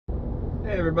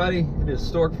Hey everybody, it is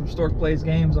Stork from Stork Plays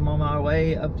Games. I'm on my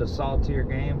way up to Solitaire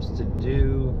Games to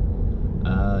do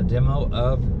a demo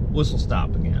of Whistle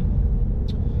Stop again.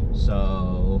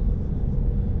 So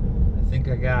I think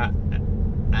I got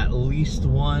at least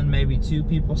one, maybe two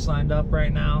people signed up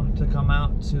right now to come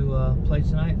out to play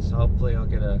tonight. So hopefully I'll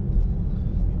get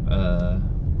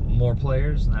more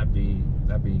players, and that'd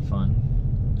be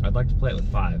fun. I'd like to play it with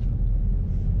 5.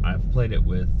 I've played it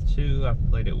with 2. I've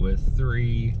played it with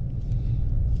 3.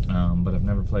 But I've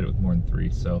never played it with more than 3,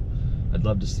 so I'd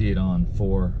love to see it on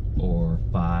 4 or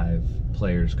 5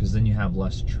 players, because then you have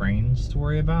less trains to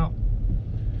worry about,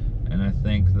 and I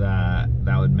think that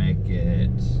would make it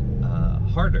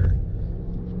harder,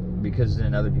 because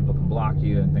then other people can block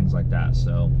you and things like that.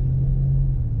 So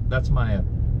that's my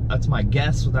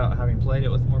guess without having played it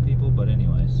with more people, but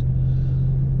anyways,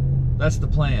 that's the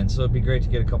plan. So it'd be great to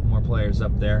get a couple more players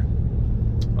up there.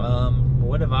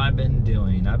 What have I been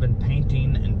doing? I've been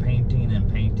painting and painting and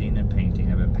painting and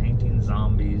painting. I've been painting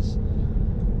zombies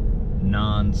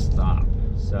non-stop.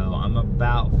 So I'm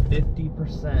about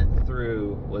 50%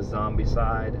 through with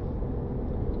Zombicide.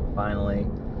 Finally,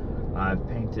 I've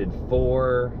painted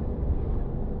 4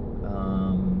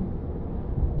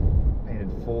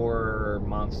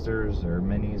 monsters or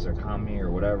minis or kami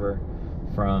or whatever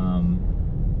from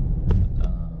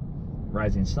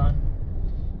Rising Sun.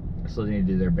 I still need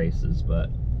to do their bases,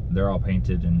 but they're all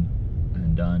painted and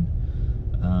done.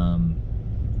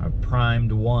 I've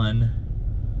primed 1.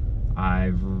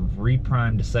 I've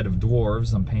reprimed a set of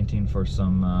dwarves. I'm painting for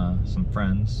some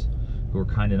friends who were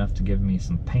kind enough to give me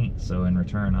some paint, so in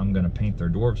return I'm going to paint their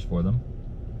dwarves for them.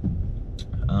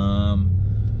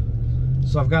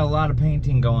 So I've got a lot of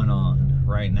painting going on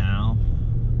right now,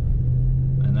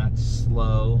 and that's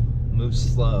slow, moves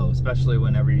slow, especially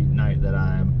when every night that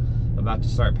I'm about to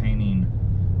start painting,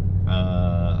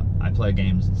 I play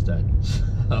games instead.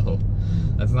 So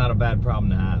that's not a bad problem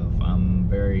to have. I'm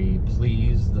very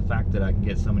pleased the fact that I can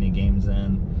get so many games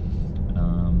in.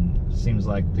 Seems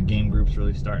like the game group's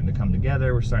really starting to come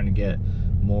together. We're starting to get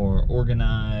more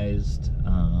organized,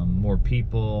 more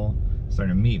people,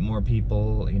 starting to meet more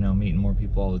people, meeting more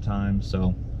people all the time.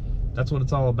 So that's what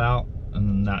it's all about,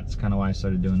 and that's kind of why I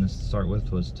started doing this to start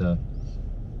with, was to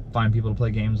find people to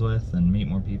play games with and meet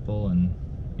more people and,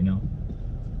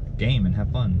 game and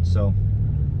have fun. So,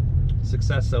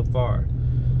 success so far.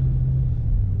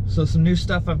 So some new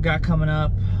stuff I've got coming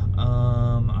up.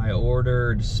 I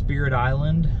ordered Spirit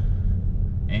Island,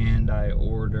 and I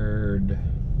ordered,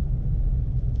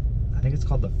 I think it's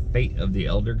called the Fate of the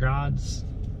Elder Gods.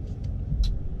 I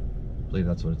believe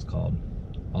that's what it's called.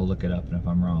 I'll look it up, and if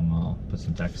I'm wrong, I'll put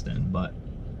some text in. But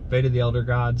Fate of the Elder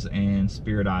Gods and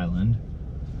Spirit Island.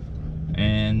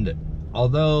 And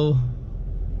although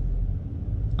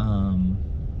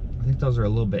I think those are a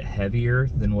little bit heavier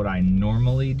than what I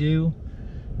normally do,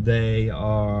 they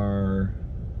are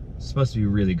supposed to be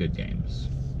really good games.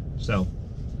 So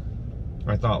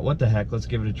I thought, what the heck, let's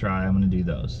give it a try. I'm going to do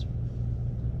those.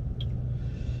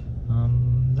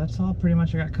 That's all pretty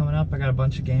much I got coming up. I got a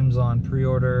bunch of games on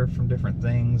pre-order from different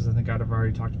things. I think I've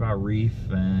already talked about Reef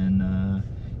and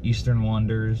Eastern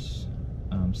Wonders,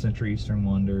 Century Eastern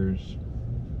Wonders,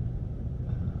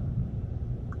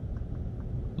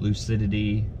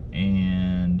 Lucidity,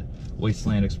 and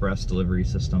Wasteland Express delivery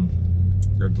system,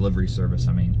 or delivery service,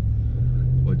 I mean,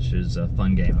 which is a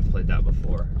fun game. I've played that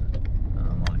before. I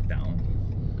like that one.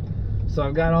 So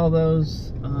I've got all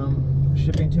those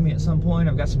shipping to me at some point.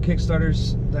 I've got some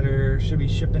Kickstarters that should be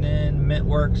shipping in,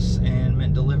 Mintworks and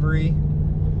Mint Delivery.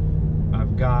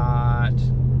 I've got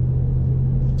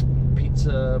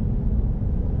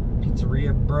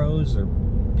Pizzeria Bros, or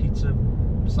Pizza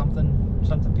something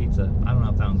pizza. I don't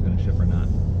know if that one's going to ship or not.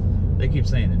 They keep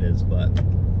saying it is, but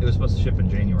it was supposed to ship in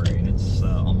January, and it's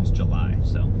almost July,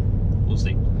 so we'll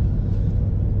see.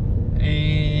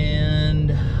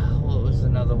 And what was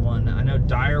another one? I know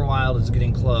Dire Wild is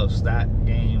getting close. That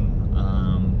game,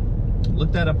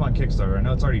 look that up on Kickstarter. I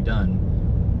know it's already done,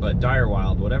 but Dire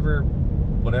Wild, whatever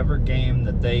game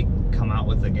that they come out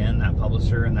with again, that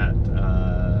publisher and that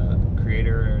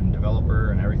creator and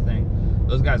developer and everything,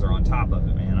 those guys are on top of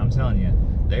it, man. I'm telling you,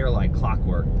 they are like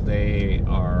clockwork. They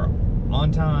are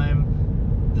on time.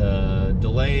 The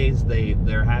delays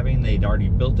they're having, they'd already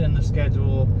built in the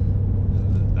schedule.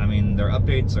 I mean, their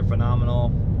updates are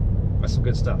phenomenal. That's some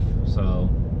good stuff. So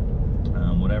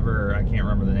whatever, I can't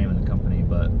remember the name of the company,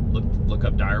 but look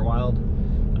up Dire Wild.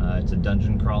 It's a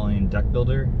dungeon crawling deck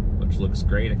builder, which looks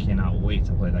great. I cannot wait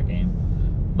to play that game.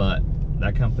 But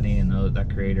that company and that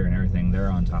creator and everything, they're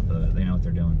on top of it. They know what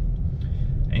they're doing.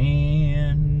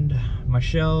 And My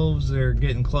shelves are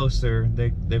getting closer.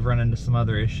 They've run into some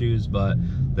other issues, but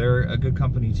they're a good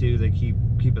company too. They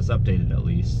keep us updated at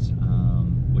least,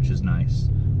 which is nice.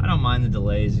 I don't mind the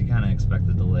delays. You kind of expect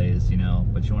the delays, you know,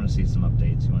 but you want to see some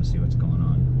updates. You want to see what's going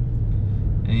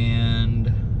on. And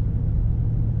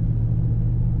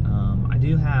I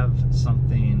do have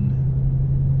something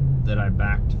that I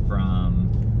backed from,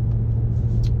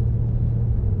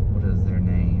 what is their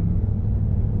name?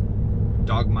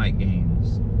 Dogmite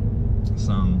Games.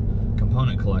 Some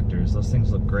component collectors. Those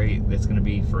things look great. It's going to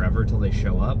be forever till they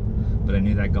show up, but I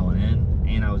knew that going in,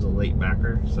 and I was a late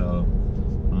backer, so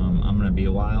I'm going to be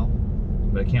a while,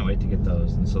 but I can't wait to get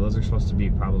those. And so those are supposed to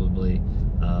be probably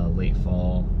late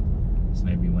fall, so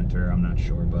maybe winter, I'm not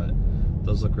sure, but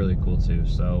those look really cool too.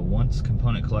 So once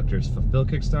component collectors fulfill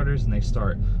Kickstarters and they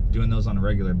start doing those on a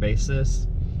regular basis,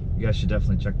 you guys should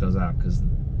definitely check those out, because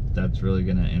that's really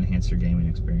going to enhance your gaming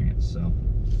experience. So,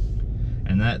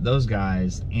 and those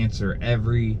guys answer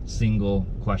every single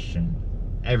question,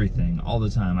 everything, all the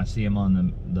time. I see them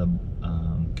on the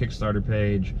Kickstarter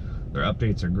page. Their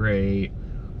updates are great.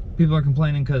 People are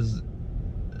complaining because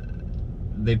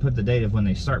they put the date of when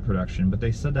they start production, but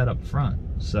they said that up front.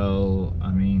 So,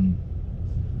 I mean,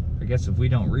 I guess if we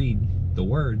don't read the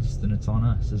words, then it's on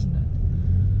us, isn't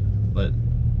it? But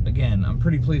again, I'm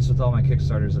pretty pleased with all my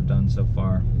Kickstarters I've done so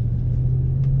far.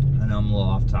 I know I'm a little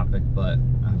off topic, but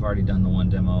I've already done the one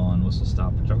demo on Whistle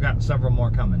Stop, which I've got several more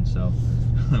coming, so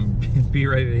be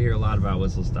ready to hear a lot about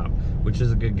Whistle Stop, which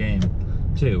is a good game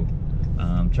too.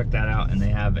 Check that out, and they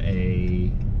have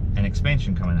an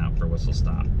expansion coming out for Whistle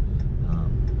Stop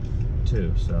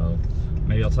too, so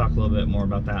maybe I'll talk a little bit more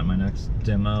about that in my next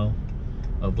demo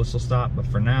of Whistle Stop. But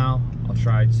for now, I'll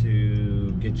try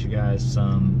to get you guys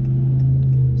some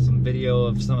video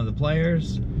of some of the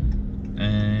players,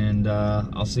 and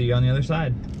I'll see you on the other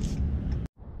side.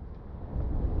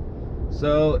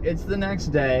 So it's the next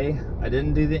day. I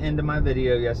didn't do the end of my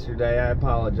video yesterday, I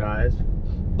apologize,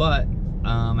 but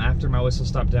after my Whistle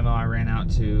Stop demo, I ran out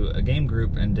to a game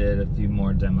group and did a few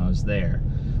more demos there.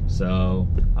 So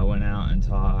I went out and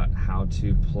taught how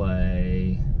to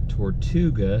play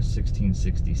Tortuga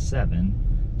 1667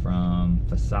 from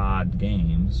Facade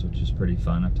Games, which is pretty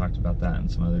fun. I've talked about that in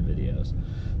some other videos.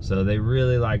 So they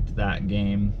really liked that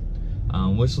game.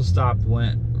 Whistle Stop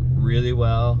went really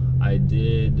well. I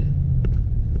did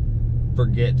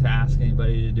forget to ask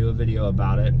anybody to do a video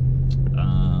about it,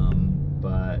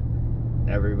 but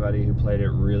everybody who played it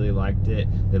really liked it.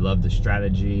 They loved the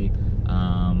strategy,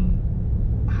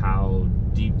 how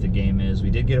deep the game is. We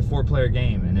did get a 4-player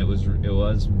game, and it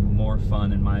was more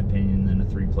fun in my opinion than a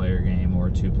 3-player game or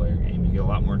a 2-player game. You get a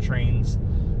lot more trains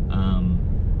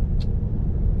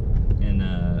in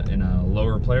a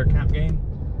lower player count game.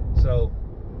 So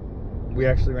we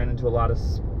actually ran into a lot of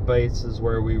spaces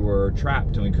where we were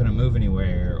trapped and we couldn't move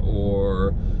anywhere,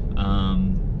 or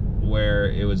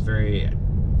where it was very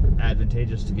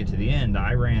advantageous to get to the end.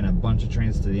 I ran a bunch of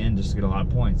trains to the end just to get a lot of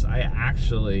points. I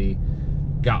actually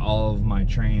got all of my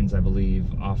trains, I believe,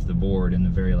 off the board in the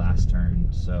very last turn.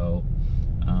 So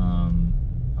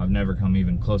I've never come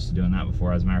even close to doing that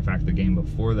before. As a matter of fact, the game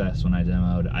before this, when I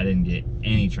demoed, I didn't get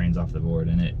any trains off the board,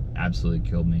 and it absolutely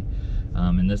killed me.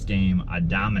 In this game, I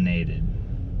dominated.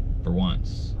 For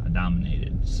once, I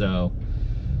dominated. So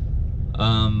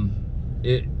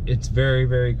it's very,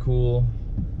 very cool.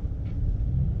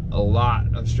 A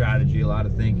lot of strategy, a lot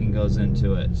of thinking goes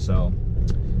into it. So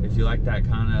if you like that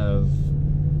kind of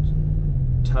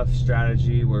tough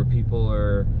strategy where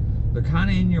they're kind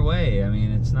of in your way. I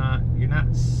mean, you're not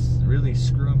really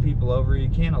screwing people over. You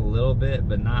can a little bit,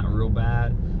 but not real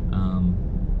bad.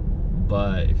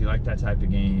 But if you like that type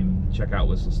of game, check out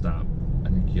Whistle Stop. I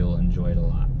think you'll enjoy it a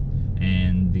lot.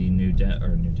 And the new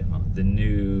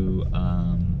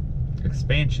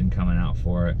expansion coming out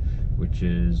for it, which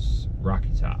is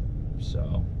Rocky Top,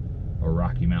 so, or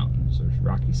Rocky Mountains, or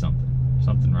Rocky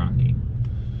something Rocky.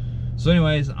 So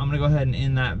anyways, I'm gonna go ahead and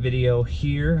end that video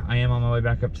here. I am on my way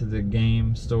back up to the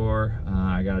game store.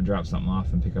 I gotta drop something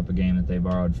off and pick up a game that they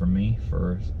borrowed from me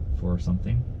for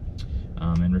something,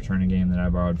 and return a game that I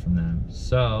borrowed from them.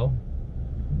 So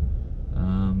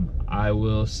I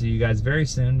will see you guys very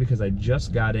soon, because I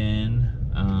just got in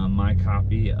my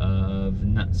copy of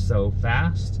Not So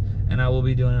Fast, and I will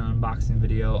be doing an unboxing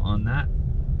video on that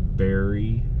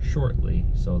very shortly.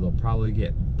 So they'll probably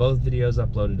get both videos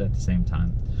uploaded at the same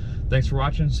time. Thanks for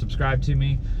watching. Subscribe to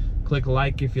me. Click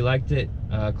like if you liked it.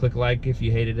 Click like if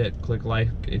you hated it. Click like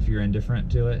if you're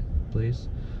indifferent to it, please.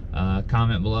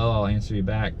 Comment below. I'll answer you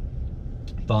back.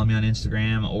 Follow me on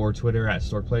Instagram or Twitter at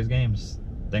StorkPlaysGames.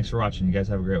 Thanks for watching. You guys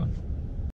have a great one.